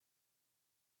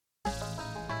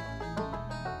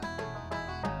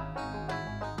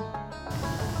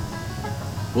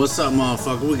What's up,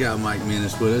 motherfucker? We got Mike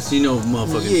Menace with us. You know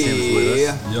motherfucking Tim's with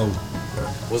us. Yo.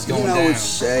 What's going down?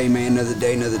 Hey, man, another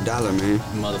day, another dollar, man.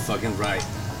 Motherfucking right.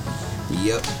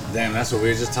 Yep. Damn, that's what we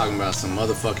were just talking about, some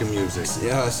motherfucking music.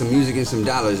 Yeah, some music and some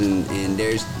dollars, and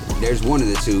there's one of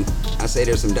the two. I say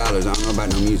there's some dollars. I don't know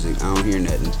about no music. I don't hear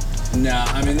nothing.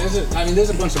 Nah, there's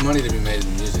a bunch of money to be made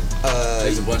in music.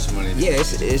 There's a bunch of money.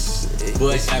 It's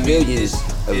billions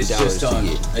of dollars to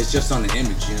get. It's just on the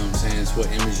image, you know what I'm saying? It's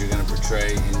what image you're gonna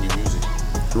portray in your music.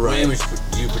 Right. What image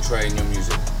do you portray in your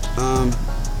music?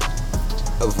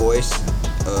 A voice,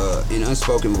 an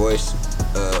unspoken voice,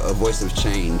 a voice of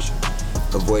change,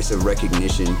 a voice of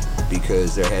recognition,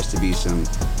 because there has to be some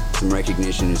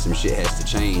recognition and some shit has to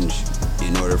change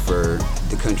in order for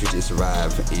the country to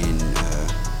survive and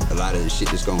a lot of the shit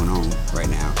that's going on right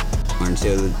now.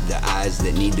 Until the eyes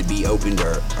that need to be opened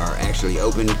are actually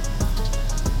opened,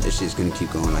 this shit's gonna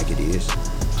keep going like it is.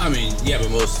 I mean, yeah, but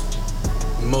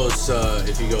most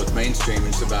if you go with mainstream,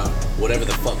 it's about whatever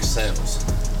the fuck sells.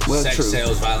 Well, Sex true.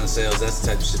 sales, violence sales, that's the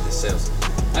type of shit that sells.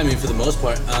 I mean, for the most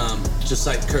part, just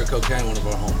like Kurt Cocaine, one of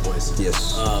our homeboys.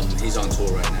 Yes. He's on tour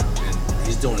right now, and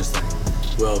he's doing his thing.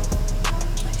 Well,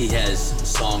 he has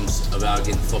songs about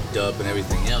getting fucked up and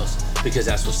everything else, because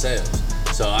that's what sells.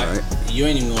 So you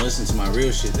ain't even gonna listen to my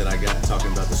real shit that I got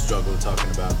talking about the struggle,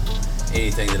 talking about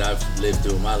anything that I've lived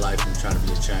through in my life and trying to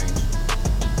be a change,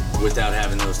 without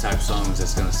having those type of songs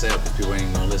that's gonna sell, because people ain't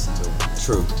even gonna listen to them.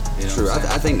 True. You know True. what I'm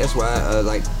saying? I think that's why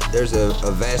there's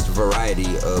a vast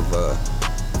variety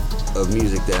of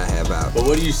music that I have out. But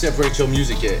what do you separate your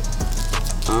music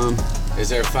at? Um, Is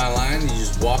there a fine line? You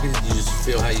just walk it, you just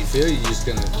feel how you feel, you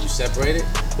separate it?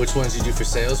 Which ones you do for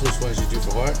sales, which ones you do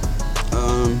for heart?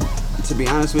 To be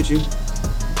honest with you,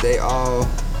 they all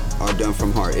are done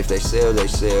from heart. If they sell, they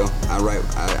sell.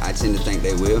 I tend to think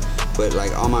they will, but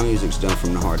like all my music's done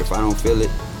from the heart. If I don't feel it,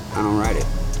 I don't write it.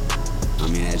 I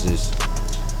mean, that's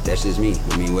just me.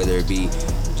 I mean, whether it be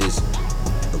just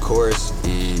a chorus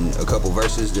and a couple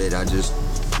verses that I just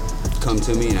come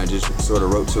to me and I just sort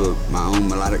of wrote to my own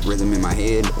melodic rhythm in my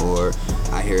head, or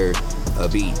I hear a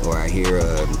beat, or I hear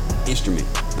an instrument,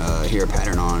 hear a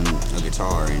pattern on a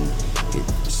guitar, and it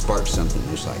sparks something.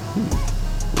 It's like,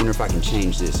 I wonder if I can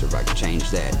change this, or if I can change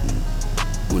that, and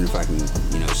I wonder if I can,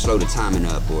 slow the timing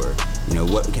up, or,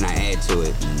 what can I add to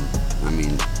it? And I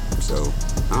mean, so,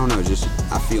 I don't know, just,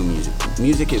 I feel music.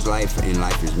 Music is life, and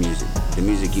life is music. The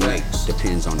music you make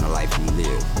depends on the life you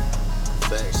live.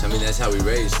 Facts. I mean, that's how we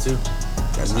raised too.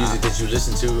 That's the music that you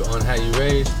listen to on how you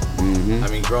raised. Mm-hmm. I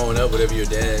mean, growing up, whatever your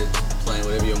dad's playing,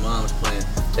 whatever your mom's playing,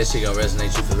 that shit gonna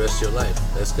resonate you for the rest of your life.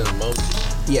 That's gonna mold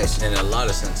you. Yes. In a lot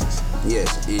of senses.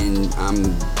 Yes, and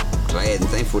I'm glad and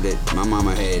thankful that my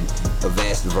mama had a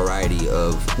vast variety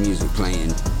of music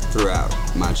playing throughout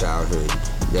my childhood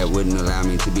that wouldn't allow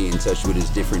me to be in touch with its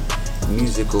different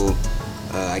musical,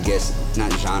 I guess,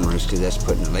 not genres, because that's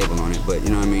putting a label on it, but you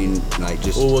know what I mean? Like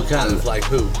just. Well, what kind of, like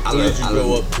who? Who did you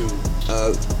grow up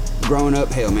to? Growing up,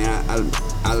 hell man,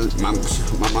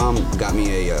 my mom got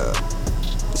me a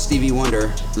Stevie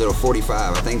Wonder little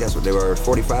 45. I think that's what they were.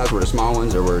 45s were the small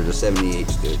ones, or were the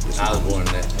 78s the I was born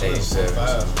in that 87.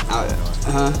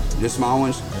 The small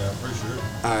ones? Yeah, for sure.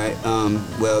 Alright,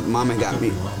 well, mama got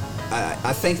me.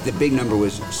 I think the big number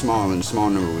was small and the small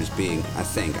number was big. I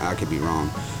think. I could be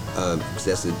wrong. Because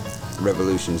that's the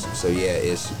revolutions. So yeah,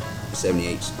 it's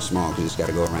 78's small because it's got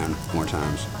to go around more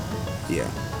times. Yeah.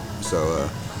 So,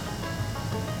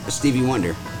 Stevie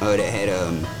Wonder, that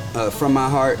had, From My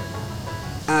Heart,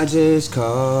 I just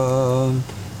called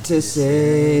to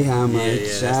say how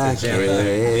much I care.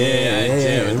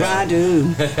 I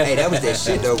do. Hey, that was that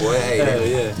shit though, boy.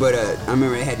 Hey, But I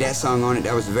remember it had that song on it.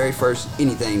 That was the very first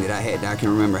anything that I had that I can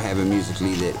remember having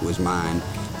musically that was mine,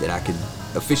 that I could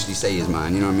officially say is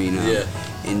mine. You know what I mean?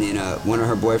 And then one of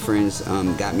her boyfriends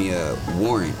got me a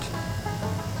Warrant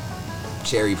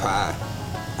Cherry Pie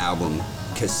album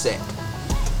cassette,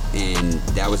 and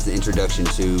that was the introduction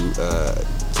to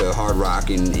hard rock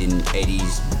in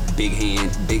 80s. Big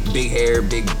hair,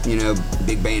 big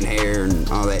band hair and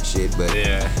all that shit. But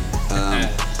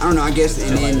I don't know. I guess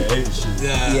and then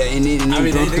and then I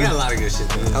mean, they got a lot of good shit.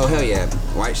 Oh hell yeah,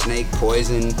 White Snake,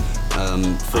 Poison,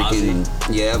 freaking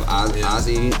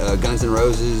Ozzy, Guns N'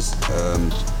 Roses,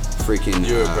 freaking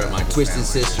You're a Bret Michaels Twisted fan,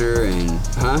 Sister, and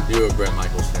You're a Bret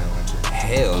Michaels fan, aren't you?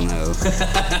 Hell no.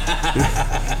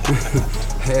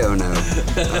 Hell no.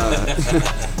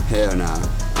 Hell no.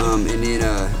 And then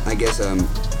I guess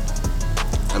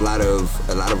a lot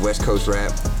of West Coast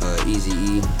rap,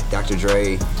 Eazy-E, Dr.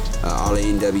 Dre, all the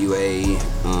NWA,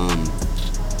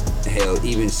 hell,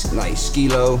 even like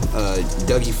Skee-Lo,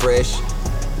 Dougie Fresh,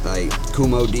 like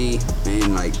Kumo D,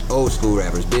 and like old school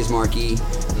rappers, Biz Markie,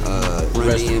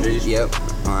 Run DMC, yep,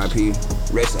 R.I.P.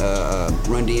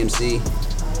 Run DMC,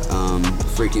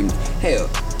 freaking hell.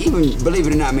 Even believe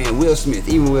it or not, man, Will Smith.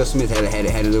 Even Will Smith had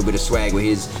a little bit of swag with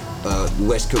his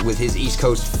with his East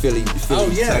Coast Philly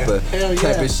type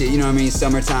of shit. You know what I mean?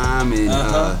 Summertime and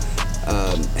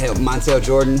hell, Montel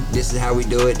Jordan. This is how we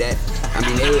do it. That I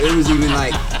mean, it was even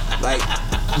like.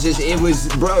 Just it was,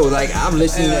 bro. Like I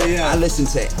listened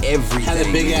to everything. Had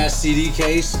a big ass CD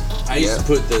case. I used to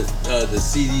put the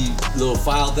CD little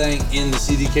file thing in the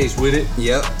CD case with it.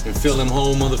 Yep. And fill them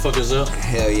whole motherfuckers up.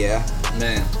 Hell yeah,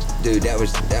 man. Dude, that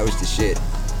was the shit.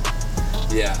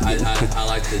 Yeah, I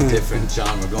like the different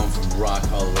genre, going from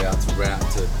rock all the way out to rap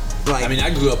to. Like, I mean, I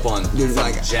grew up on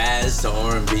like jazz to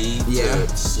R&B to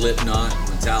Slipknot,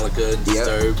 Metallica,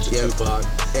 Disturbed to Tupac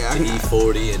to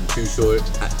E40 and Too Short.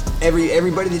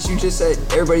 Everybody that you just said,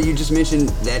 everybody you just mentioned,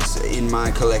 that's in my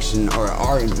collection, or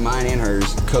mine and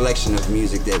hers collection of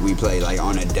music that we play like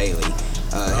on a daily.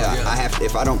 I have to,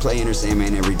 if I don't play Enter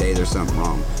Sandman every day, there's something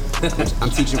wrong.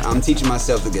 I'm teaching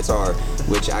myself the guitar,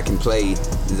 which I can play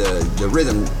the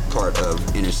rhythm part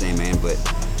of Enter Sandman, but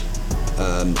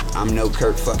I'm no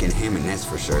Kirk fucking Hammond, that's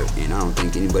for sure, and I don't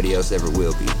think anybody else ever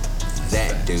will be.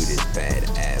 That dude is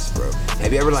badass, bro.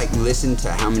 Have you ever like listened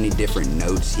to how many different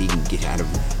notes he can get out of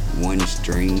one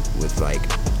string with like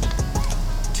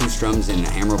 2 strums and a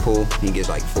hammer pull? He gets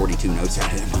like 42 notes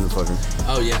out of that motherfucker.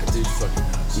 Oh yeah, dude's fucking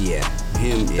nuts. Yeah,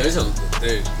 him. Yeah.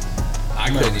 Dude, I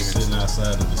couldn't even. Sitting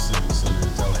outside of the Civic Center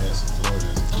in Tallahassee, Florida,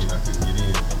 as a kid, I couldn't get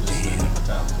in. I listened to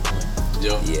Metallica play.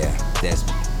 Yep. Yeah, that's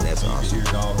awesome. You can hear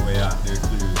it all the way out there,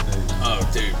 clear as day. Oh,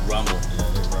 dude, rumble.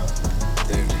 Yeah, they rock.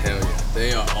 Dude, hell yeah.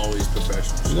 They are always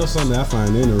professionals. You know something I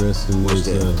find interesting is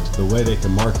the way they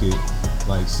can market.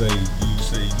 Like say you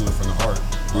do it from the heart,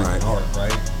 right?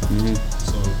 Mm-hmm.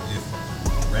 So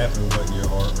if rapping wasn't your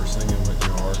art or singing wasn't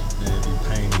your art, then it'd be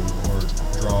painting or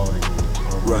drawing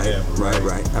or whatever.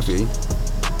 Right. I feel you.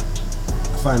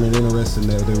 I find it interesting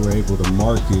that they were able to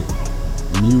market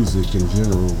music in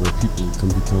general where people can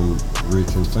become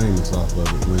rich and famous off of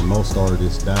it, when most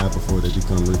artists die before they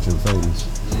become rich and famous.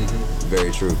 Mm-hmm.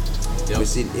 Very true. Yep. But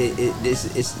see,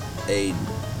 it's a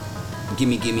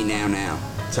gimme now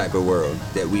type of world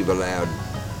that we've allowed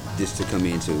this to come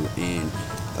into, and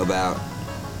about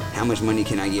how much money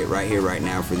can I get right here, right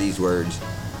now for these words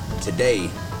today,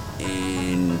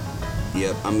 and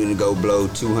yep, I'm gonna go blow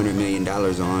 $200 million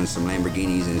on some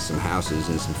Lamborghinis and some houses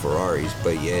and some Ferraris,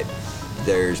 but yet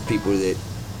there's people that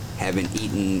haven't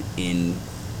eaten in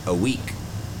a week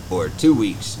or 2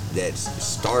 weeks that's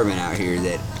starving out here,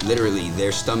 that literally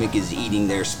their stomach is eating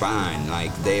their spine,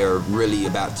 like they are really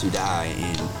about to die,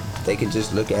 and they can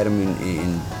just look at them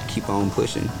and keep on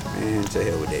pushing. Man, to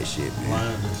hell with that shit,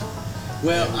 man.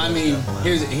 Well, I mean,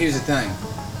 here's the thing.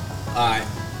 Alright,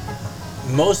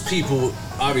 most people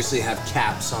obviously have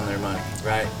caps on their money,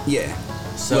 right? Yeah.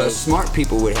 So well, smart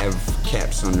people would have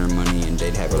caps on their money, and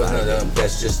they'd have a lot of them.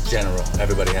 That's just general.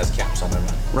 Everybody has caps on their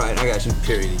money. Right, I got you.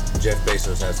 Period. Jeff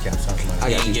Bezos has caps on his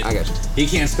money. I got you. He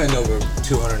can't spend over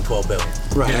 $212 billion.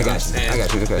 Right, I got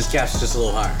you. Okay. His cap's just a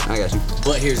little higher. I got you.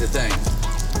 But here's the thing.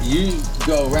 You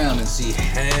go around and see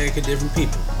heck of different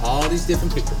people. All these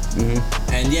different people.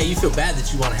 Mm-hmm. And yeah, you feel bad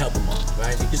that you want to help them all,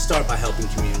 right? You can start by helping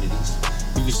communities.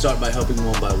 You can start by helping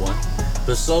one by one.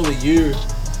 But slowly your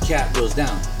cap goes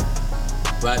down,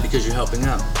 right? Because you're helping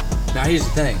out. Now here's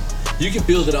the thing. You can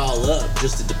build it all up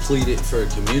just to deplete it for a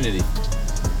community,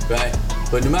 right?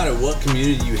 But no matter what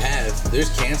community you have,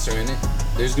 there's cancer in it.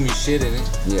 There's gonna be shit in it.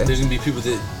 Yeah. There's gonna be people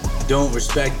that don't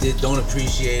respect it, don't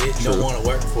appreciate it, don't want to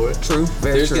work for it. True,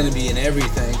 very There's true. gonna be in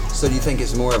everything. So do you think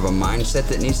it's more of a mindset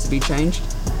that needs to be changed?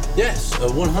 Yes,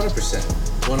 100%.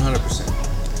 100%.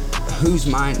 Whose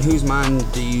mind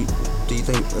do you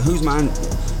think, whose mind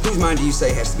do you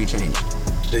say has to be changed?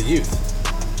 The youth.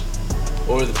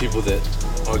 Or the people that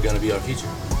are gonna be our future.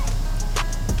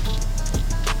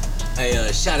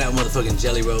 Hey, shout out motherfucking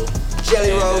Jelly Roll.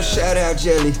 Jelly Roll, shout out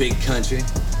Jelly. Big Country.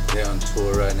 They're on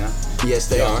tour right now. Yes,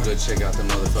 they Y'all are. go check out the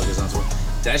motherfuckers on tour.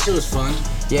 That shit was fun.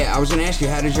 Yeah, I was gonna ask you,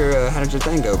 how did your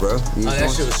thing go, bro?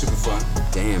 That shit was super fun.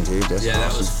 Damn, dude, that's Yeah,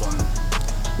 that awesome. was fun.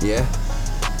 Yeah.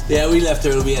 Yeah, we left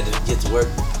early. We had to get to work.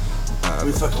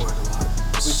 We fucking work a lot.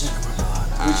 We work a lot.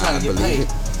 We're trying to get paid.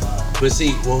 But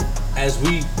see, well, as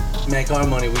we make our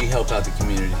money, we help out the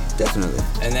community. Definitely.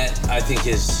 And that, I think,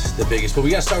 is the biggest. But we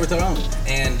gotta start with our own.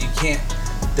 And you can't,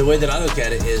 the way that I look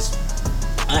at it is,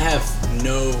 I have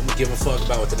no give a fuck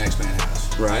about what the next man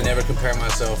has. Right. I never compare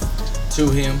myself to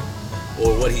him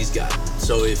or what he's got.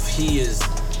 So if he is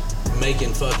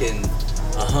making fucking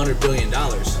 $100 billion,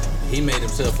 he made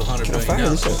himself $100 billion. Can I fire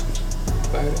this up?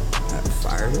 Fire it.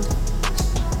 Fired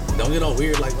her? Don't get all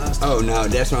weird like last time. Oh no,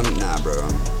 that's what I'm. Nah, bro.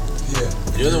 Yeah.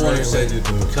 You're the one who said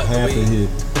cut half the a weed. hit.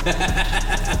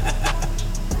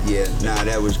 Yeah, nah,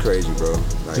 that was crazy, bro.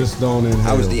 Like, Just don't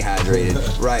inhale. I was dehydrated.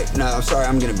 Right. No, I'm sorry.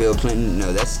 I'm gonna Bill Clinton.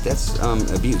 No, that's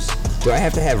abuse. Do I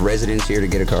have to have residence here to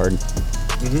get a card?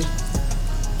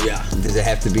 Yeah. Does it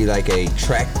have to be like a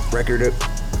track record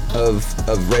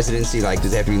of residency? Like,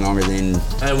 does it have to be longer than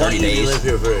I 30 want you to days? live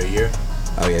here for a year,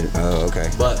 Oh yeah. Oh okay.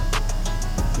 but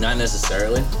not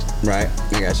necessarily. Right.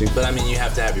 I got you. But I mean, you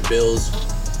have to have your bills,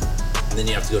 and then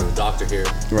you have to go to a doctor here,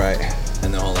 Right.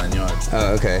 and the whole 9 yards.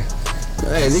 Oh okay.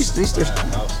 Hey, at least there's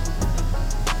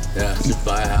Yeah, just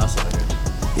buy a house out here.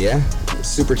 yeah,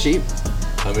 super cheap.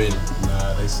 I mean,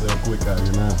 Nah, they sell quick out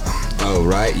here now. Oh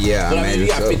right. Yeah. but I mean, you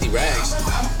got so. 50 racks.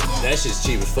 That shit's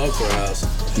cheap as fuck for a house.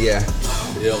 Yeah.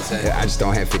 You know what I'm saying? I just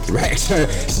don't have 50 racks.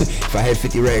 If I had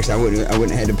 50 racks, I wouldn't have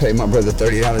had to pay my brother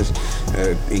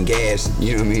 $30 in gas.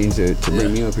 You know what I mean? To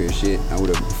bring me up here, shit. I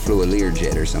would have flew a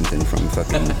Learjet or something from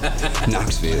fucking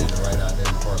Knoxville. Right out there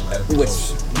in the park lot.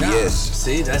 Which Nah, yes,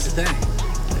 See, that's the thing.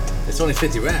 It's only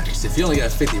 50 racks. If you only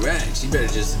got 50 racks, you better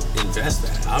just invest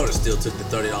that. I would have still took the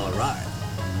 $30 ride.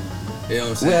 You know what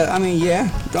I'm saying? well, I mean, yeah.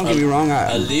 Don't get me wrong.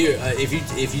 A Lear, if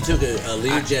you took a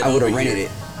Learjet I would over have rented here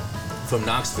it. from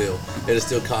Knoxville, it'd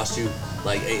still cost you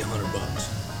like $800.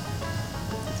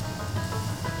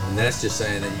 And that's just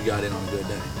saying that you got in on a good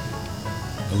day.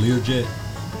 A Learjet.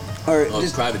 Or Oh,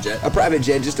 just private jet, a private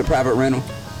jet, just a private rental,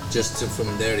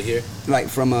 from there to here. like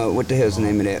from what the hell's the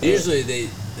name of that? Usually they,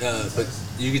 but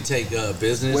you could take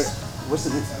business. What's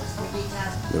the name?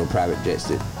 Little private jets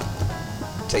that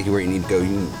take you where you need to go.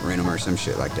 You can rent them or some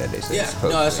shit like that. They say. Yeah, no,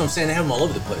 that's what I'm saying. They have them all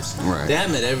over the place. Right. They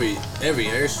have them at every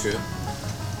airstrip.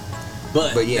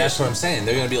 But yeah, that's what I'm saying.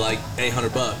 They're gonna be like $800,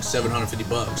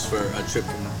 $750 for a trip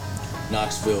from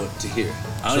Knoxville to here.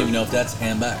 I don't even know if that's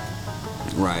hand back.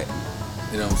 Right.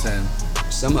 You know what I'm saying?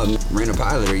 Some of them rent a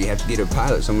pilot, or you have to get a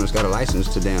pilot. Someone that's got a license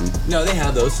to them. No, they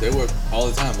have those. They work all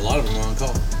the time. A lot of them are on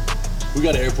call. We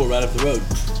got an airport right up the road.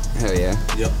 Hell yeah.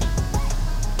 Yep.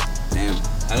 Damn.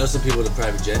 I know some people with a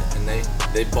private jet, and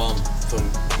they bomb from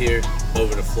here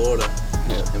over to Florida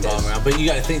and bomb around. But you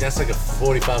got to think that's like a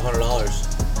 $4,500.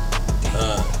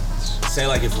 Say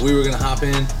like if we were gonna hop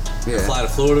in and fly to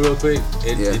Florida real quick,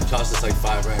 it'd cost us like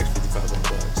 5 racks,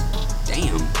 $5,500. Damn.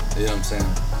 You know what I'm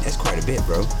saying? That's quite a bit,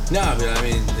 bro. Nah, but I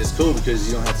mean, it's cool because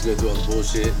you don't have to go through all the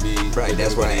bullshit. Right, with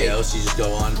that's why everybody else. You just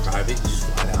go on private. You just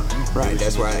fly down there. Right.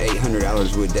 That's why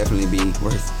 $800 would definitely be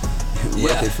worth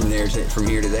Yeah. it from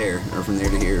here to there, or from there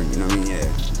to here. You know what I mean?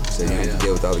 Yeah. So you don't have to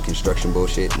deal with all the construction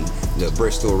bullshit and the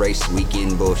Bristol race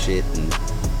weekend bullshit and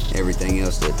everything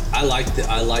else. That I like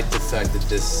the fact that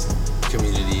this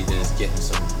community is getting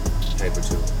some paper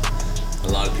to it. A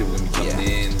lot of people are gonna be coming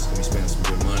in. There's gonna be spending some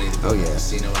good money. There's a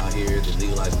casino out here. They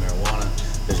legalize marijuana.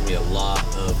 There's gonna be a lot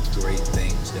of great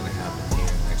things gonna happen here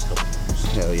in the next couple of years.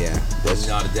 hell yeah. That's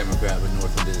not a Democrat, but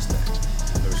Northam did his thing.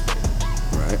 I respect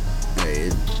it. right. Hey.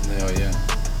 Hell yeah.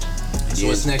 So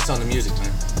what's next on the music,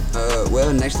 man?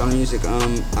 Well, next on the music, You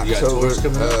got October. tours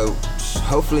coming up?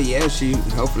 Hopefully, yeah.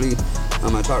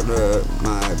 I talked to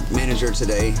my manager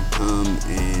today,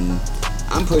 and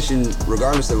I'm pushing,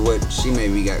 regardless of what she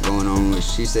maybe got going on. Which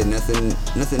she said nothing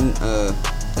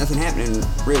happening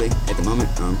really at the moment.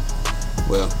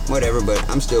 Well, whatever. But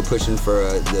I'm still pushing for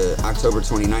the October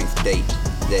 29th date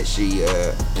that she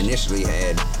initially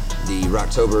had. The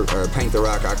Rocktober or Paint the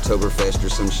Rock Oktoberfest or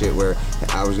some shit, where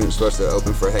I was supposed to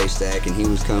open for Haystack and he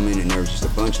was coming, and there was just a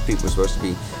bunch of people supposed to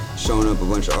be showing up, a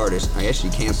bunch of artists. I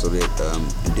actually canceled it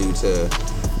due to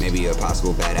maybe a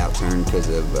possible bad outturn because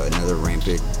of another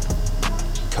rampant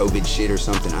COVID shit or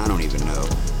something. I don't even know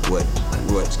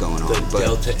what's going on. The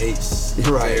Delta 8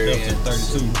 right, variant.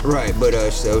 32. Right, but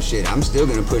so shit, I'm still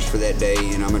gonna push for that day,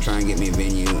 and I'm gonna try and get me a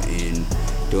venue and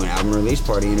do an album release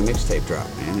party and a mixtape drop,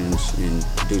 man, and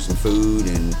do some food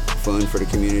and fun for the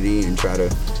community, and try to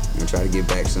give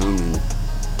back some, and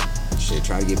shit,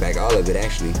 try to get back all of it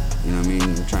actually. You know what I mean?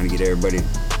 I'm trying to get everybody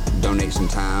to donate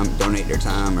their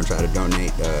time, or try to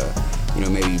donate,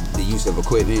 maybe the use of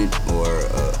equipment or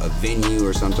a venue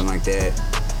or something like that.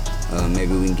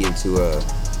 Maybe we can give to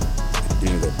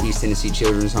the East Tennessee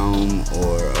Children's Home,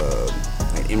 or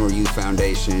like Emerald Youth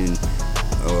Foundation,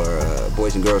 or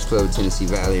Boys and Girls Club Tennessee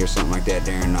Valley or something like that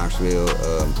there in Knoxville.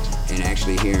 And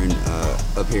actually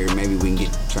up here, maybe we can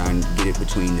try and get it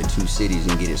between the two cities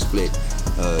and get it split.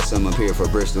 Some up here for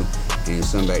Bristol and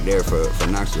some back there for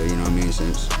Knoxville, you know what I mean?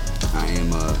 Since I am,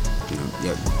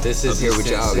 This is up here East with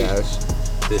y'all Tennessee.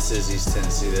 guys. This is East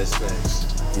Tennessee, that's facts.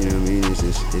 You know what I mean? It's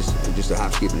just a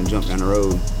hop, skip, and a jump down the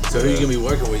road. So who you gonna be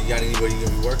working with? You got anybody you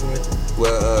gonna be working with?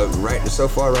 Well, so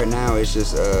far right now it's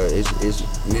just it's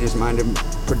Menace Minded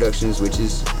Productions, which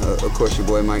is of course your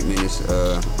boy Mike Menace.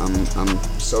 I'm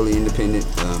solely independent.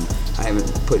 I haven't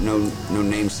put no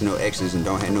names to no exes and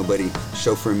don't have nobody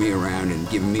chauffeuring me around and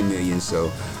giving me millions.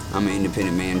 So I'm an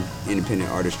independent man,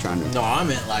 independent artist trying to. No, I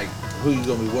meant like who you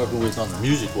gonna be working with on the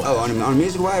music wise. Oh, on the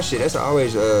music wise shit, that's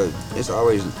always it's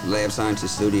always Lab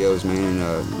Scientist Studios, man,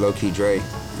 and Low Key Dre,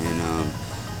 and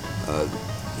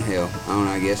hell, I don't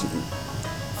know. I guess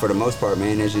for the most part,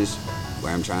 man, that's just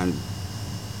where I'm trying.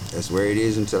 That's where it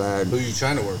is until I. Who you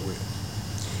trying to work with?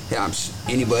 Yeah,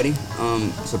 anybody.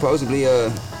 Supposedly,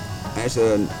 as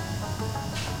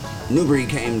New Breed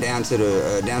came down to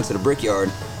the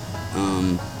Brickyard.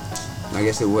 I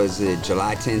guess it was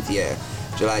July 10th. Yeah,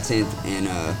 July 10th, and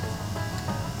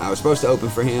I was supposed to open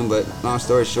for him, but long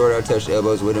story short, I touched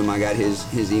elbows with him. I got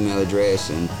his email address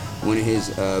and one of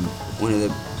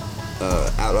the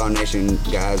Outlaw Nation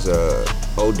guys,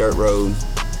 Old Dirt Road,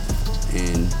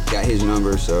 and got his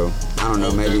number. So I don't know,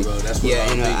 Old maybe. Dirt Road. That's what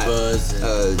Big Buzz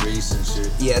and Reese and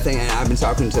shit. Yeah, I think I've been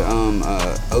talking to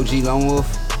OG Lone Wolf.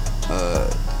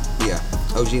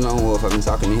 OG Lone Wolf. I've been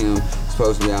talking to him.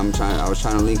 Supposedly, I was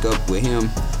trying to link up with him.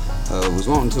 Was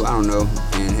wanting to, I don't know,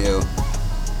 and hell,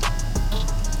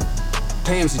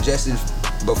 Pam suggested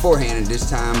beforehand at this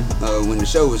time when the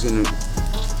show was gonna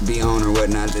be on or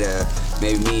whatnot that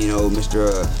maybe me and old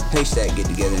Mr. Haystack get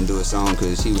together and do a song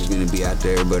because he was gonna be out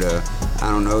there, but I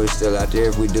don't know, it's still out there.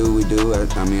 If we do, we do.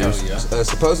 I mean,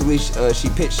 supposedly she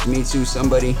pitched me to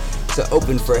somebody to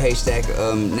open for Haystack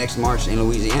next March in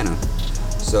Louisiana.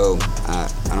 So I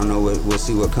don't know. We'll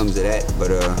see what comes of that,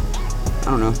 but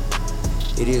I don't know.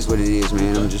 It is what it is,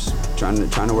 man. I'm just trying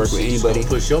to work with anybody.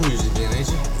 Push your music then, ain't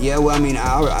you? Yeah, well, I mean,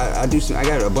 I do. I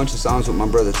got a bunch of songs with my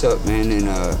brother Tuck, man,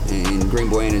 and Green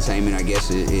Boy Entertainment, I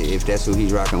guess, if that's who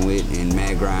he's rocking with, and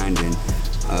Mad Grind, and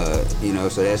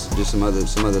so that's just some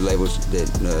other labels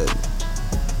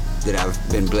that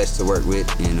I've been blessed to work with,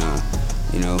 and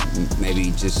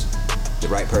maybe just the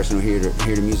right person will hear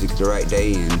the music the right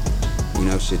day, and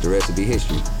shit, the rest will be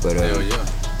history. But hell yeah.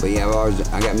 But yeah,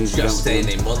 I got music. You gotta stay in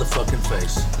their motherfucking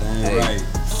face. Hey, right.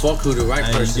 Fuck who the right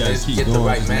person is. Get the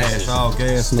right masses. All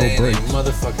gas, stay no in breaks. their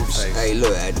motherfucking face. Hey,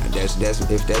 look,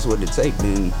 if that's what it takes,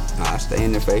 then I stay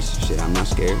in their face. Shit, I'm not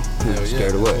scared. I'm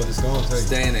scared of what? What it's gonna take.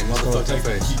 Stay in their motherfucking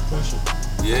face. Keep pushing.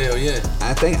 Yeah, yeah.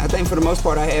 I think for the most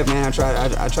part I have, man. I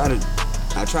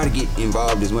try to get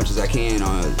involved as much as I can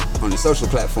on the social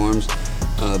platforms.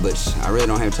 But I really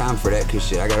don't have time for that because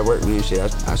shit, I gotta work, man. Shit,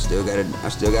 I still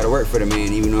gotta work for the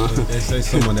man, even though. They say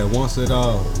someone that wants it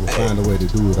all will find a way to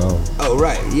do it all. Oh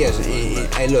right, yes.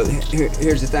 And hey, look,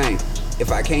 here's the thing.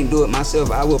 If I can't do it myself,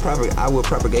 I will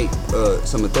propagate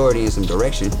some authority and some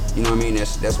direction. You know what I mean?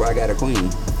 That's why I got a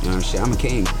queen. Shit, I'm a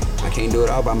king. I can't do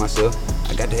it all by myself.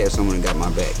 I got to have someone that got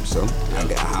my back. So I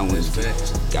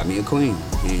got me a queen,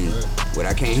 and what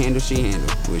I can't handle, she handle.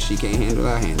 What she can't handle,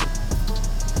 I handle.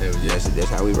 Yeah. That's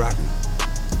how we rockin'.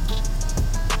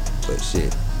 But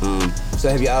shit. So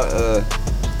have y'all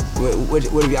what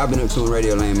have y'all been up to in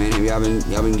Radio Land, man? Have y'all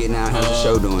been getting out? How's the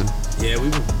show doing? Yeah,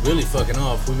 we've been really fucking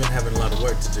off. We've been having a lot of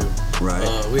work to do. Right.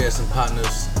 We had some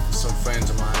partners, some friends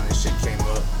of mine and shit came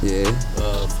up. Yeah.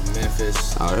 From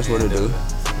Memphis. Oh, that's what it do.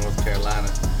 From North Carolina.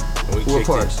 And we what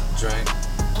parts? Drank.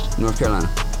 North Carolina.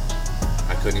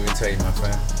 I couldn't even tell you, my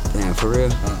friend. Damn, for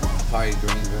real? Probably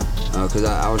Greenville. Cause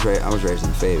I was raised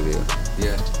in Fayetteville.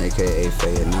 Yeah. AKA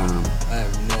Fayetteville. I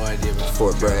have no idea about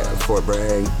Fort Bragg.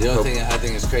 The only thing I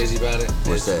think is crazy about it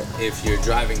is if you're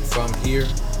driving from here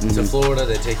to Florida,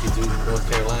 they take you through North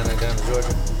Carolina down to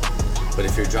Georgia. But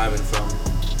if you're driving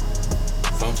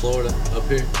from Florida up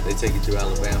here, they take you through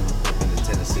Alabama up into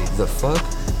Tennessee. The fuck?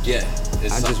 Yeah.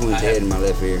 I just went dead in my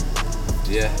left ear.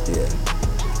 Yeah. Yeah.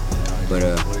 But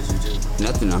what did you do?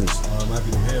 Nothing. I'm just. It might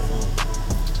be the headphones.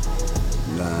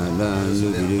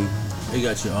 Loopy-doo. You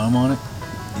got your arm on it?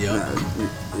 Yeah.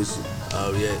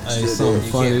 Oh yeah. Hey,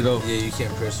 something funny though. Yeah, you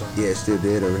can't press on it. Yeah, it's still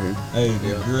dead over here. Hey,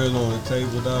 the grill on the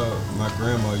table, dog. My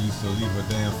grandma used to leave her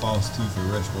damn false teeth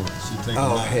at restaurants. She'd take them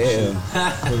out and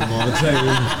put them on the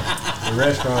table. The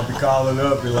restaurant be calling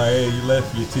up, be like, "Hey, you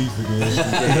left your teeth again."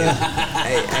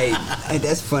 hey,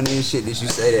 that's funny as shit that you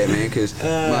say that, man. Cause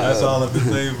that's all I've been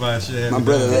thinking about. Shit.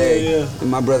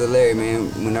 My brother Larry,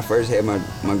 man. When I first had my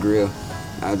grill,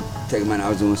 I'd take him out. I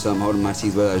was doing something, holding my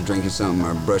teeth, whether I was drinking something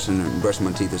or brushing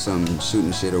my teeth or something,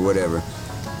 shooting shit or whatever.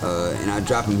 And I'd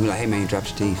drop him, be like, "Hey man, drop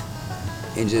your teeth."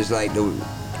 And just like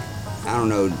I don't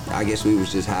know. I guess we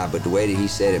was just high, but the way that he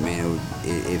said it, man,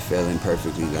 it fell in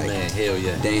perfectly. Like, Man, hell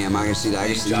yeah. damn, I can see. I can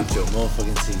You see. dropped your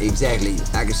motherfucking teeth. Exactly.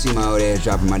 I can see my old ass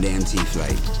dropping my damn teeth.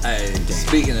 Like, Hey, Damn.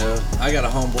 speaking of, I got a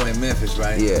homeboy in Memphis,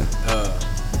 right? Yeah.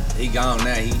 He gone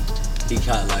now. He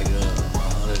caught like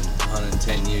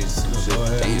 110 years. Some shit. Go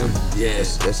ahead. damn. Yeah.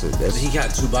 That's He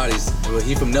got 2 bodies. Well,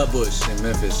 he from Nutbush in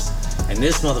Memphis. And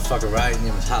this motherfucker, right, his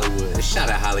name is Hollywood. Shout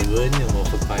out Hollywood. You know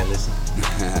motherfucker probably listen.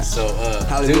 So,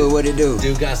 Hollywood, dude, what it do?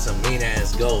 Dude got some mean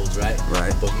ass golds, right?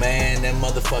 Right. But man, that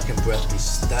motherfucking breath be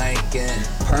stinking.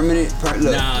 Permanent.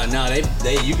 Look. Nah, they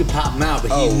you can pop them out,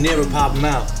 but Oh. he never pop them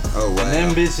out. Oh, wow. And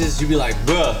them bitches, you be like,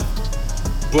 bruh,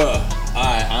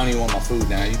 alright, I don't even want my food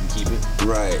now. You can keep it.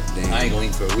 Right. Damn. I ain't gonna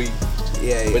eat for a week.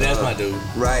 Yeah. But that's my dude.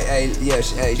 Right. Hey.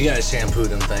 Yes. Hey. You gotta shampoo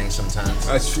them things sometimes.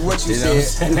 What you You know what I'm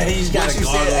said. saying? He's gotta What you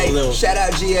gargle said. a little. Hey, shout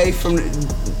out GA from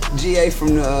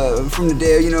the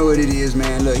Dale. You know what it is,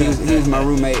 man. Look, he was my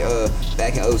roommate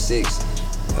back in 06.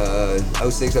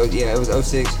 06. Yeah, it was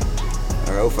 06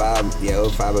 or 05. Yeah,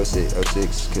 05,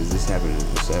 06, because this happened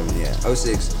in 07. Yeah,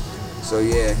 06. So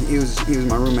yeah, he was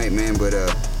my roommate, man. But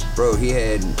bro, he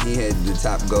had the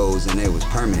top goals, and they was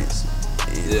permanents.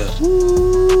 And, Yeah.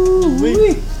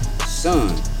 woo-wee.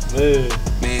 Son. Man.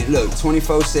 Man, look,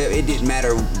 24/7. It didn't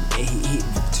matter.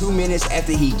 2 minutes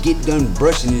after he get done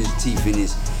brushing his teeth in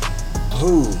his,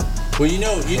 Well, you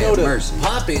know Have the mercy.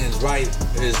 pop-ins, right,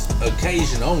 is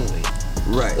occasion only.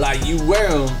 right. Like you wear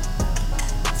them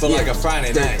for like a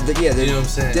Friday They're- night. they're- you know what I'm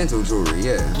saying? Dental jewelry,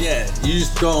 yeah. Yeah, you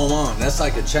just throw them on. That's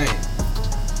like a chain.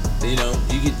 You know,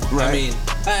 you could. I Right. mean,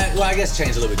 well, I guess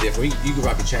chain's a little bit different. You can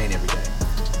rock a chain every day,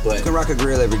 but You can rock a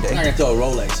grill every I'm not day. gonna throw a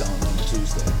Rolex on a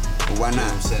Tuesday. But why You know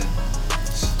what not? I'm saying?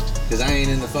 Because I ain't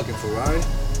in the fucking Ferrari.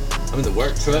 I'm in the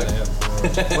work truck.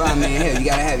 Well, I mean, hell, you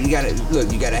gotta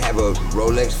have a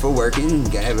Rolex for working.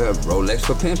 You gotta have a Rolex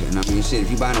for pimping. I mean, shit, if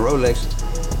you buying a Rolex,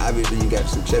 obviously you got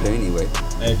some cheddar anyway.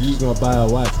 Hey, if you was gonna buy a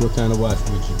watch, what kind of watch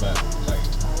would you buy? Like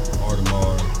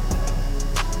Audemars,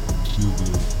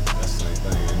 Hublot, that's the same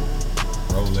thing.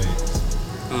 Rolex.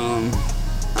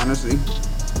 Honestly,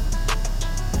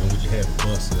 And would you have it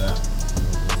busted out? You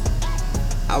know,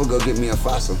 I would go get me a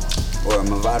Fossil or a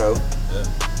Movado, yeah.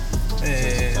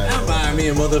 Man, I'm buying me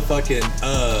a motherfucking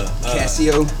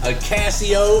Casio, a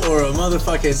Casio or a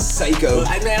motherfucking Seiko.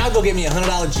 Man, I'll go get me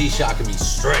 $100 G-Shock and be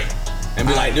straight. And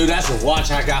be like, dude, that's a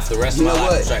watch I got for the rest You of my know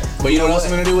life. what? But you know what else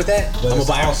I'm what? gonna do with that? But I'm gonna it's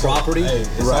buy a also- property. Hey,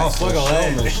 it's Right. also Fuck all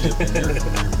that. showmanship in your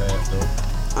career path,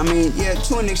 though. I mean, yeah,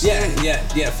 to an extent.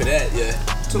 Yeah, for that, yeah.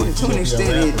 To an If you extent, be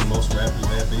a it, rapper, most rappers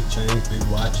have big chains, big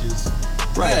watches.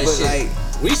 right, Yeah, but shit. like,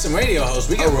 We some radio hosts.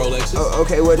 We got Oh, Rolexes. oh,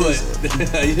 okay, what is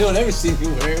but you don't ever see me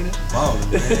wearing it. Ballin',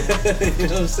 man. You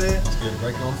know what I'm saying? Let's get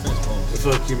right on the fence post. The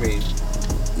fuck you mean?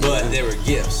 But they were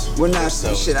gifts. Well, nah,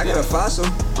 So, shit, I got a Fossil.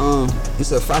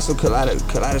 It's a Fossil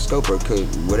kaleidoscope or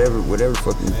whatever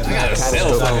fucking. I got a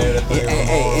cell kaleidoscope. phone.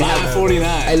 Hey, and how-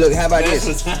 $5.49. Hey, look, how about That's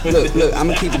this? what time it Look, is. I'm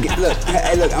gonna keep it. Look,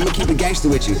 I'm gonna keep it gangster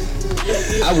with you.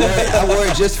 I wore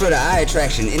it just for the eye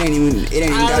attraction. It ain't even I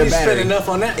got a already battery. spent enough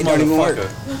on that It don't even work.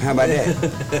 motherfucker. How about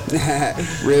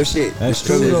that? Real shit. That's The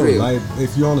true struggle is though. real. Like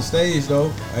if you're on the stage though,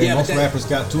 hey, Yeah, but most that- rappers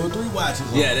got 2 or 3 watches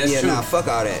on. Yeah, that's Yeah, true. nah, fuck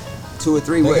all that. 2 or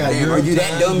 3. They What? got Damn, are Europe you that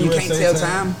time, dumb? You can't USA tell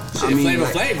time. time? Shit, Flavor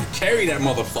Flav carry that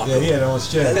motherfucker. Yeah, he had it on his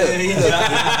chest.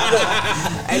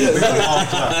 Hey, look,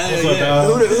 What's up, yeah.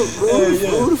 dog?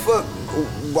 who the fuck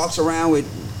walks around with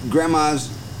grandma's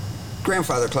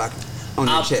grandfather clock on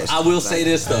their chest? I will say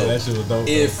this Hey, though. that shit was dope,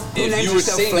 If Who named you were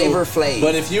yourself single, Flavor Flav?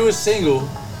 but if you were single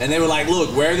and they were like,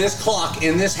 look, wear this clock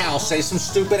in this house, say some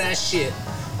stupid ass shit,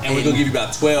 and we're gonna give you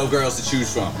about 12 girls to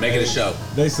choose from. Make it a show.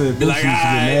 They said Be Boosie like, used to get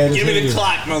alright, mad as give me the hell.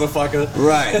 clock, motherfucker.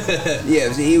 Right.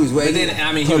 Yeah, see, he was way. But then,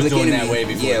 I mean, he was Public doing that Enemy. way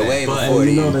before Yeah, that, way but- before Hey,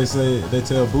 you know then. they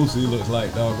tell Boosie he looks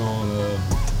like doggone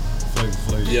Flavor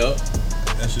Flav. Yep.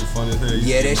 That shit funny as hell. You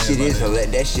Yeah, get that shit mad is about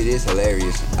that. that shit is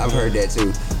hilarious. I've heard that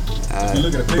too. If you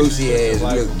look at the picture, Boosie he looks ass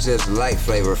like- look just like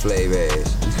Flavor Flav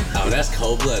ass. Oh, that's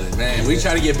cold blooded, man. We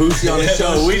try to get Boosie on the Yeah,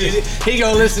 show. no He shit.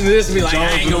 gonna listen to this and be like, I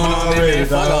Jones ain't with going him on there, already, man.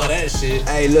 Fuck dog. all that shit.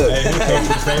 Hey, look. Hey, he comes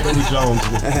from St. Jones.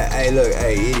 Hey, look.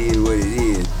 Hey, it is what it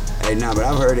is. Hey, nah, but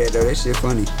I've heard that though. That shit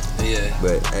funny. Yeah,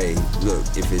 But hey, look,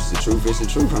 if it's the truth, it's the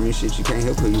truth. I mean, shit, you can't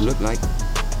help who you look like.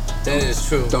 that is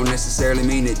true. Don't necessarily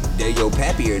mean that they're your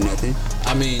pappy or nothing.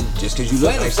 I mean, Just 'cause you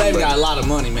look Flavor like Flav somebody. got a lot of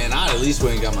money, man. I at least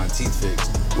went and got my teeth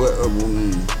fixed. Well,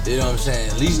 You know what I'm saying?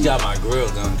 At least got my grill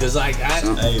done. Cause like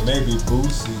Some- Hey, maybe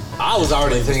Boosie. I was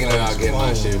already Flavor thinking Flav's about getting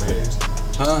my clone, shit man. fixed.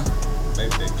 Huh?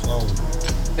 Maybe they clone.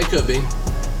 It could be.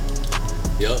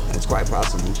 Yup, that's quite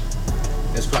possible.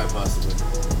 it's quite possible.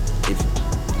 If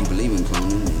you believe in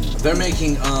cloning. And They're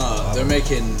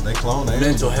making They clone animals,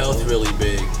 mental health bro. really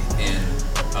big in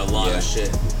a lot of shit.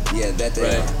 Yeah, that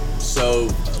they Right. So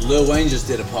Lil Wayne just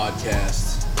did a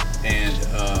podcast and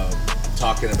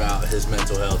talking about his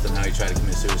mental health and how he tried to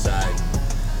commit suicide,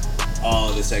 all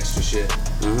of this extra shit.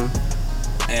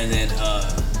 And then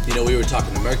we were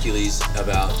talking to Mercules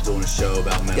about doing a show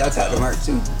about mental health. Y'all talk to Merc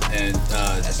too. And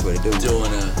That's what it do.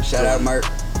 doing a Shout out Merc.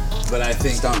 But I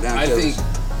think Stomp Down I Killers. think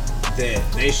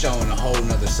that they showing a whole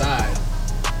nother side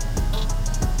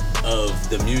of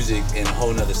the music and a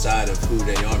whole nother side of who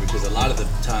they are, because a lot of the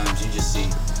times you just see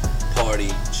party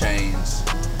chains.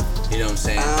 You know what I'm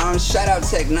saying? Shout out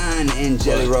Tech Nine and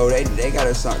Jelly Roll. They got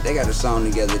a song. They got a song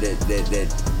together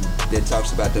that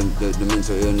talks about the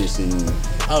mental illness and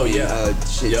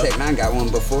shit. Yep. Tech Nine got one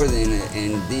before then,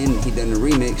 and then he done the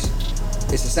remix.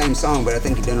 It's the same song, but I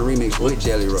think he done a remix with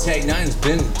Jelly Roll. Tech Nine's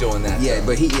been doing that. Yeah, though.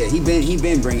 but he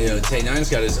been bringing. You know, Tech Nine's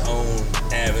got his own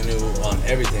avenue on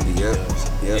everything that he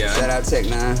does. Yep. Yeah. Shout out Tech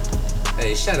Nine.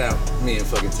 Hey, shout out me and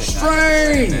fucking Tech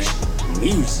Nine. Strange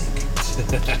music.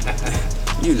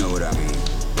 You know what I mean.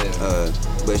 Yeah.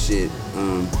 But shit,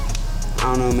 I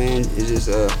don't know, man. It's just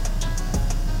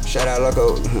shout out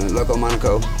Loco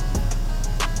Monaco.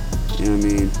 You know what I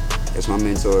mean? That's my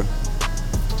mentor.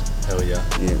 Hell yeah.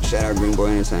 Yeah. Shout out Green Boy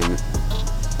Entertainment.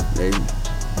 I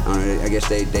don't know. I guess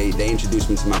they introduced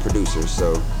me to my producer,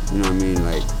 so you know what I mean,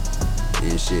 like,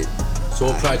 and shit. So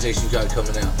what projects you got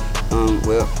coming out?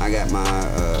 Well, I got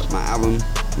my album,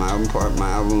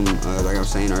 like I was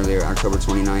saying earlier, October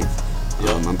 29th.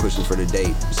 Yep. I'm pushing for the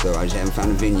date, so I just haven't found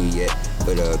a venue yet.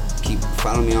 But keep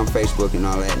following me on Facebook and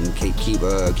all that, and keep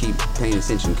paying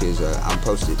attention, because I'll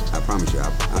post it. I promise you,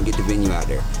 I'll get the venue out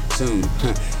there soon.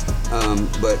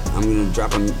 But I'm gonna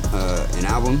drop an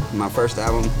album, my first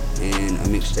album, and a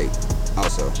mixtape.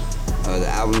 Also, the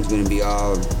album's gonna be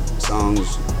all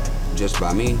songs just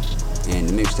by me, and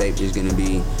the mixtape is gonna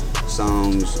be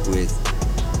songs with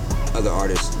other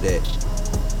artists that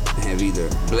have either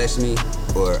blessed me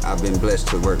or I've been blessed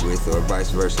to work with, or vice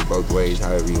versa, both ways,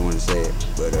 however you want to say it.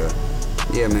 But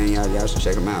yeah, man, y'all should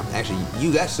check them out. Actually,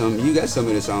 you got some of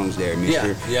the songs there,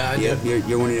 mister. Yeah, I do.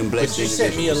 You're one of them blessed But you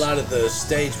sent me a individuals. lot of the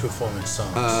stage performance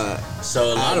songs.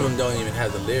 So a lot of them don't even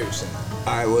have the lyrics in them.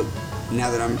 All right, well, now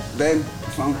that I'm babe,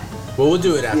 phone. Well, we'll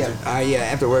do it after. Yeah,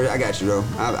 afterwards, I got you, bro.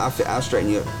 I'll straighten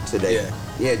you up today.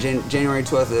 Yeah. January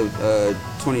 12th of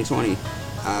 2020,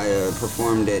 I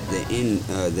performed at the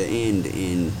end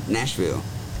in Nashville.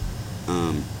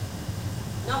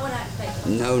 Not what I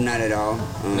expected. No, not at all.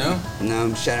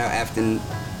 No. Shout out Afton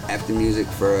Music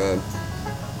for.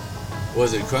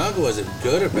 Was it crunk or was it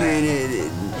good or bad? Man, It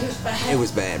was bad. it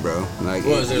was bad, bro. Like,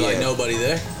 Was there like nobody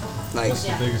there? Like, What's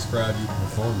the biggest crowd you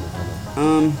performed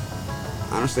with?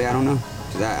 honestly, I don't know,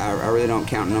 cause I really don't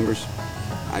count numbers.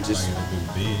 I just. Like,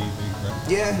 it's been big crowd.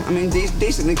 Yeah, I mean,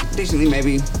 decently,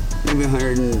 maybe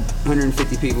 100 and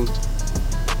 150 people.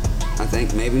 I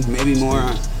think maybe more.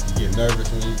 You get nervous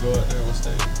when you go out there on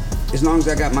stage? As long as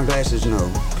I got my glasses,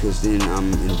 no, because then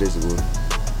I'm invisible.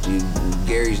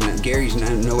 Gary's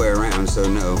nowhere around, so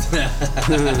no.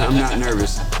 I'm not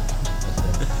nervous.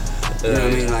 You know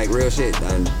what I mean? Like, real shit.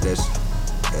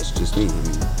 That's just me. I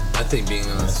mean, I think being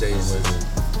on stage is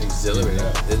exhilarating.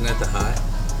 Yeah. Isn't that the high?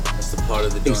 That's the part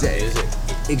of the doing music.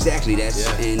 Exactly. That's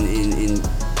Yeah. and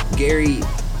Gary,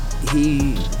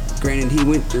 he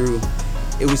went through.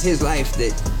 It was his life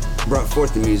that brought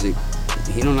forth the music.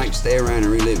 He don't like to stay around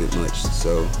and relive it much,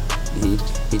 so he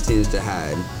tends to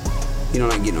hide. He don't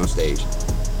like getting on stage.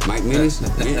 Mike Menace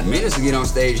to get on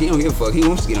stage. He don't give a fuck. He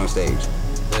wants to get on stage.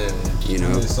 Yeah. You How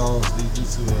know. many songs do you do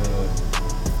to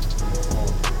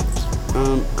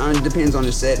perform? It depends on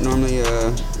the set. Normally,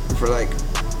 for like,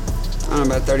 I don't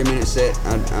know, about a 30-minute set,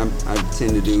 I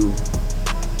tend to do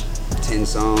 10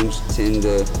 songs, 10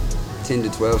 to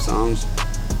 12 songs,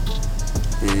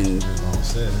 and It's on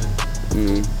set,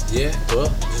 Yeah, well,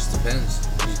 it just depends.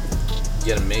 You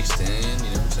get them mixed in, you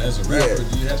know what I'm saying? As a rapper, Yeah.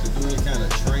 do you have to do any kind of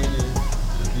training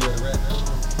to be able to rap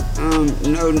that?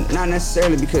 No, not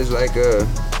necessarily, because like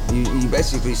you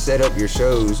basically set up your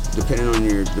shows depending on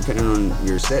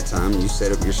your set time. You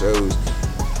set up your shows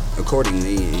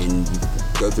accordingly, and you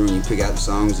go through and you pick out the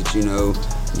songs that you know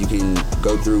you can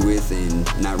go through with and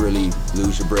not really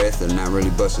lose your breath or not really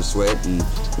bust a sweat, and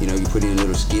you know you put in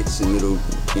little skits and little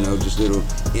just little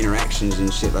interactions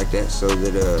and shit like that, so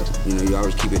that you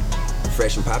always keep it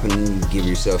fresh and popping, and you give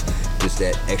yourself just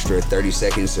that extra 30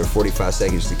 seconds or 45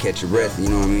 seconds to catch your breath. You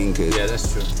know what I mean? 'Cause Yeah,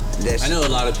 that's true. I know a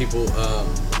lot of people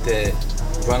that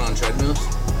run on treadmills,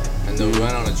 and they'll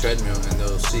run on a treadmill and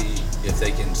they'll see if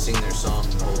they can sing their song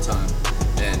the whole time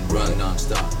and run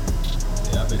nonstop.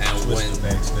 Yeah, I've been And twisted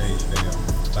backstage. They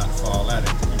about to fall out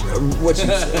at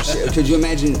the Could you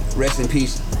imagine, rest in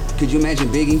peace, Could you imagine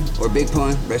Biggie or Big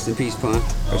Pun? Rest in peace, Pun.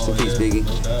 Rest in peace, Biggie.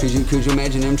 No doubt. Could you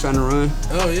imagine them trying to run?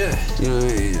 Oh yeah. You know what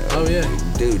I mean? Oh,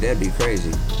 yeah. Dude, that'd be crazy.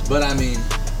 But I mean,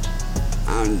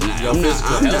 I'm not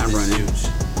physical I'm not health is running.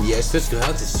 huge. Yes, Physical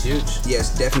health is huge.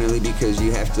 yes, definitely, because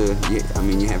you have to. You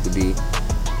have to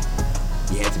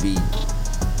be.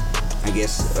 I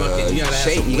guess Fucking, you gotta have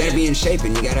shape. some You gotta wind. be in shape,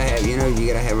 and you gotta have. You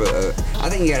gotta have a. I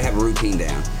think you gotta have a routine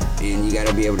down, and you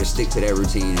gotta be able to stick to that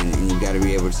routine, and you gotta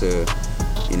be able to,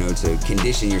 to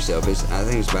condition yourself. I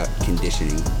think it's about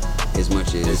conditioning, as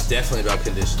much as It's definitely about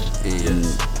conditioning. and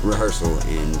Yes. rehearsal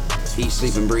and eat,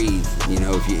 sleep, and breathe.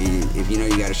 If you know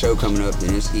you got a show coming up,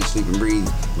 then it's eat, sleep, and breathe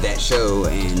that show,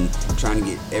 and trying to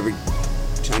get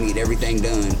everything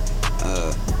done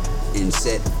and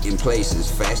set in place as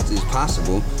fast as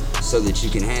possible, so that you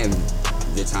can have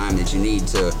the time that you need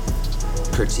to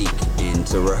critique and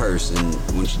to rehearse. And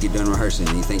once you get done rehearsing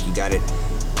and you think you got it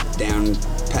down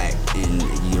packed and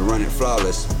you run it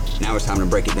flawless, now it's time to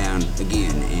break it down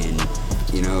again. And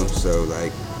so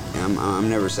like I'm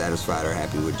never satisfied or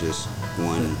happy with just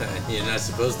one. You're not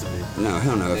supposed to be. No,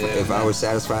 hell no. Yeah, If I man. was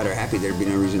satisfied or happy, there'd be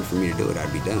no reason for me to do it.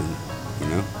 I'd be done.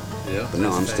 Yeah. But no,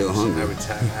 that's I'm a fact. still You should hungry. never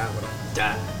tire out when I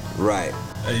die. Right.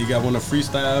 Hey, you got one of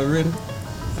freestyle written?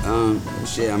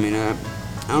 Shit. I mean, I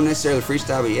don't necessarily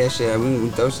freestyle, but yeah, shit. We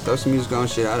can throw some music on.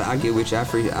 Shit. I get with you. I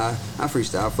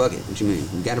freestyle. Fuck it. What you mean?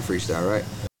 You got to freestyle, right?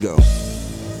 Go.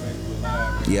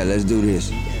 Yeah, let's do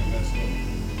this.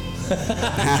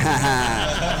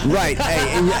 Right.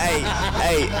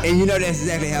 Hey, and you know that's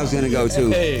exactly how it's gonna go too.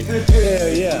 Hey, hell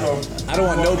yeah. I don't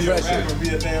want no pressure. Be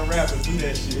a damn rapper, do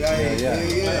that shit. Yeah.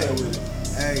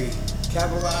 Hey,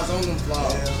 capitalize on them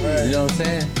flaws. You know what I'm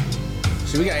saying?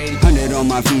 So we got 80. 100 on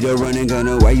my feet, a running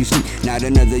gunner, why you sleep? Not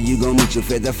another, you gon' meet your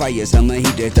feather fire. Summer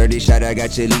heater, 30 shot, I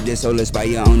got your leader. Solar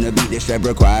spire on the beat, the strap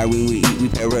required when we eat. We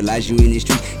paralyze you in the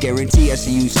street. Guarantee I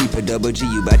see you sleep a double G.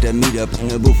 You bout to meet up in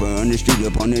the booth or on the street,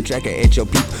 up on the tracker at your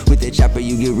peep. With the chopper,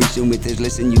 you get reaching with this.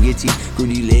 Listen, you get teeth.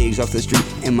 Gritty legs off the street,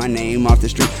 and my name off the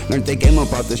street. Learned the game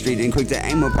up off the street, and quick to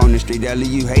aim up on the street. All of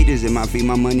you haters in my feet,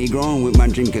 my money growing with my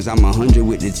dream, cause I'm 100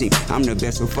 with the team. I'm the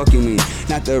best, so fuck you mean.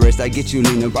 Not the rest, I get you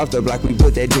lean up off the block, we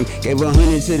built that dream. Gave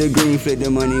 100 to the green, flip the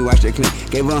money, watch the clean.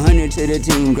 Gave 100 to the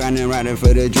team, grinding, riding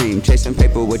for the dream. Chasing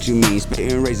paper, what you mean?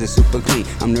 Spitting razor, super clean.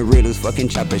 I'm the realest fucking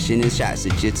chopper, shitting shots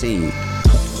at your team.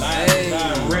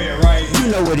 Red right here.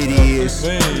 You know what it is.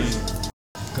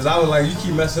 Cause I was like, you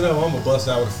keep messing up, I'm gonna bust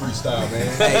out with a freestyle, man.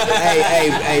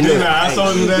 Hey, look. I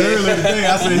told you that earlier today.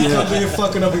 I said, you come in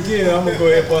fucking up again, I'm gonna go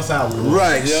ahead and bust out with one.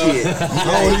 Right, shit.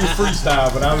 I don't even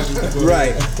freestyle, but I was just gonna go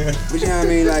Right. ahead. But you know what I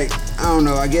mean? Like, I don't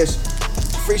know, I guess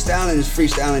freestyling is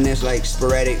freestyling that's like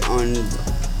sporadic on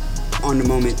the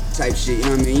moment type shit. You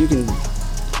know what I mean? You can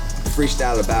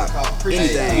freestyle about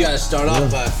anything. You gotta start off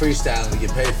by freestyling to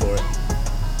get paid for it.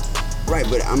 Right,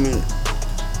 but I mean,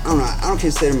 I don't know. I don't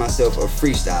consider myself a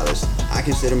freestylist. I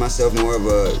consider myself more of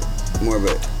a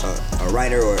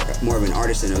writer, or more of an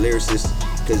artist and a lyricist,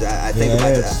 because I think It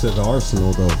about adds to the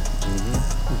arsenal though.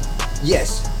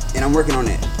 Yes, and I'm working on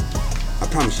that. I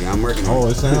promise you, I'm working on Oh,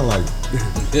 it. it sounds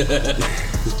like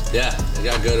Yeah, you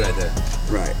got good right there.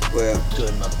 Right. Well,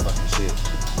 Good motherfucking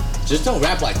shit. Just don't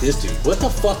rap like this dude. What the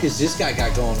fuck is this guy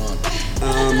got going on?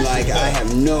 like I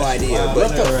have no idea, What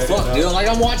but the fuck, dude? Like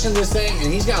I'm watching this thing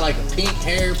and he's got like a pink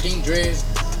hair, pink dress,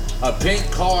 a pink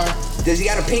car. does he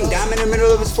got a pink diamond in the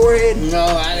middle of his forehead? No,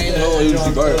 I didn't know he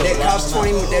was bird.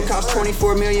 That cost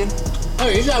 24 million.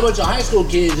 Hey, he's got a bunch of high school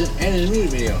kids in his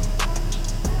music video.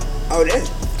 Oh,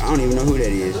 I don't even know who that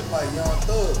is. Look like Young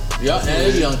Thug. Yeah, that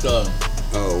is Young Thug.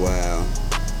 Oh wow,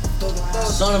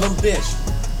 Son of a bitch.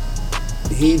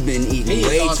 he's been eating He is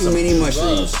way on too some many drugs.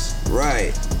 mushrooms.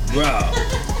 Right, Bro.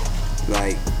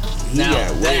 like he Now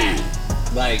got way.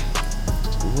 that, like,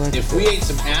 What if the- we ate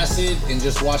some acid and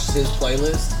just watched his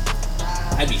playlist,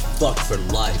 I'd be fucked for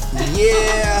life.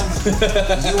 Yeah,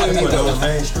 you and me that was both.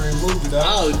 mainstream movie, dog.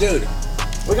 Oh, dude,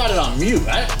 we got it on mute.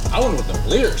 I wonder what the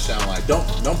lyrics sound like. Don't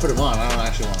put them on. I don't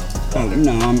actually want to. Oh,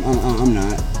 no, I'm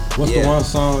not. What's Yeah. the one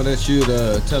song that you'd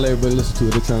tell everybody to listen to?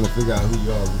 They're trying to figure out who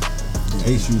you are.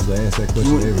 Ace usually asks that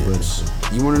question to everybody.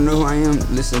 You want to know who I am?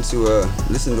 Listen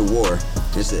to WAR.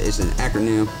 It's an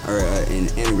acronym or an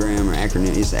anagram or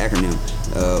acronym. It's an acronym.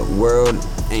 World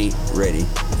Ain't Ready,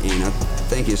 and I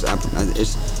think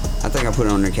I think I put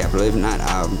it on there capital. If not,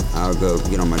 I'll go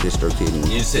get on my DistroKid and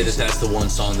You say that that's the one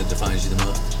song that defines you the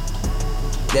most.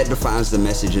 that defines the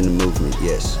message in the movement.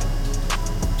 Yes.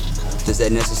 Does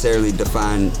that necessarily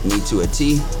define me to a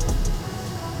T?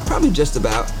 Probably just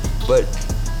about, but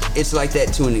it's like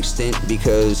that to an extent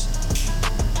because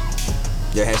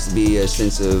there has to be a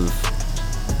sense of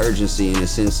urgency and a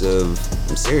sense of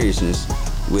seriousness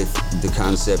with the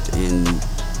concept and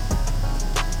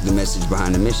the message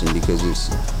behind the mission, because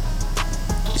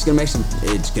it's gonna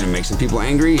make some people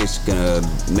angry. It's gonna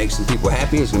make some people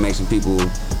happy. It's gonna make some people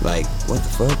like, what the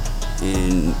fuck?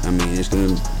 And I mean, it's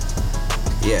gonna,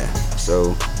 yeah.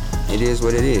 So it is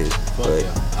what it is. Fuck But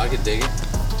yeah, I can dig it.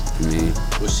 I mean,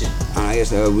 Well, shit. I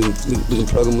guess we can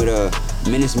plug them with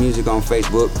Menace Music on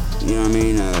Facebook. You know what I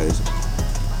mean?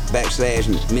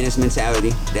 / Menace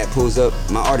Mentality. That pulls up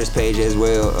my artist page as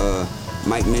well.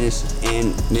 Mike Menace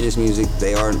and Menace Music.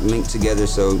 They are linked together,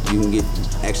 so you can get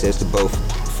access to both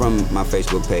from my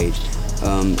Facebook page.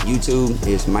 YouTube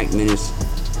is Mike Menace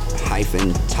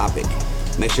 -topic.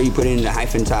 Make sure you put in the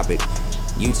 -topic.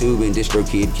 YouTube and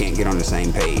DistroKid can't get on the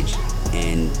same page,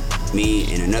 and me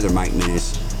and another Mike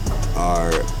Menace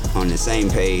are on the same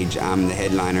page. I'm the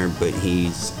headliner, but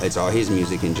it's all his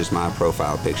music and just my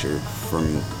profile picture from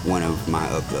one of my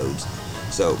uploads.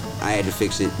 So I had to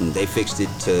fix it, and they fixed it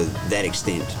to that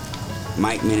extent.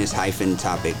 Mike Menace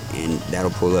 -topic, and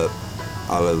that'll pull up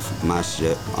all of my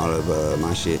shit,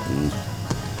 and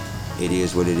it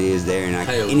is what it is there. And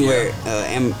Hell anywhere,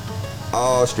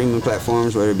 all streaming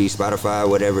platforms, whether it be Spotify,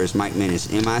 whatever, it's Mike Menace.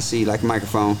 MIC like a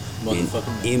microphone, and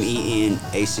Motherfucking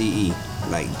Menace. MENACE,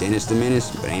 like Dennis the Menace,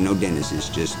 but ain't no Dennis. It's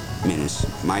just Menace,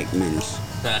 Mike Menace.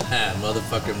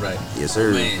 Motherfucking right. Yes,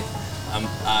 sir. Man,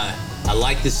 I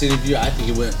like this interview. I think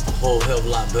it went a whole hell of a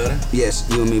lot better. Yes,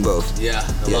 you and me both. Yeah,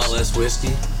 a Yes. lot less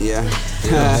whiskey. Yeah.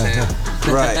 You know what I'm saying?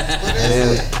 Right.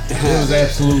 It was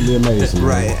absolutely amazing. man.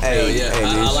 Right. Hell Hey, yeah. hey,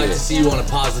 man, I like shit. to see you on a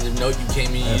positive note. You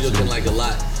came in, you looking like a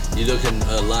lot. You're looking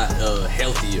a lot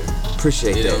healthier.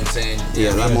 Appreciate You know that. what I'm saying?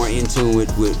 Yeah, a lot more in tune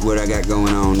with what I got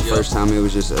going on. Yeah. First time it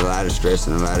was just a lot of stress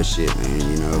and a lot of shit, man.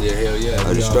 You know. Yeah, hell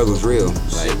yeah. The struggle's real.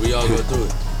 Shit, we all go through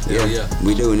it. Hell yeah.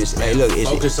 We doing this. Hey, look,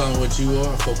 Focus on what you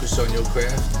are. Focus on your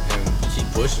craft and keep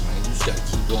pushing, man. You just gotta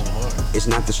keep going hard. it's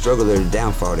not the struggle or the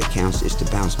downfall that counts. It's the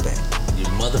bounce back. You're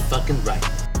motherfucking right.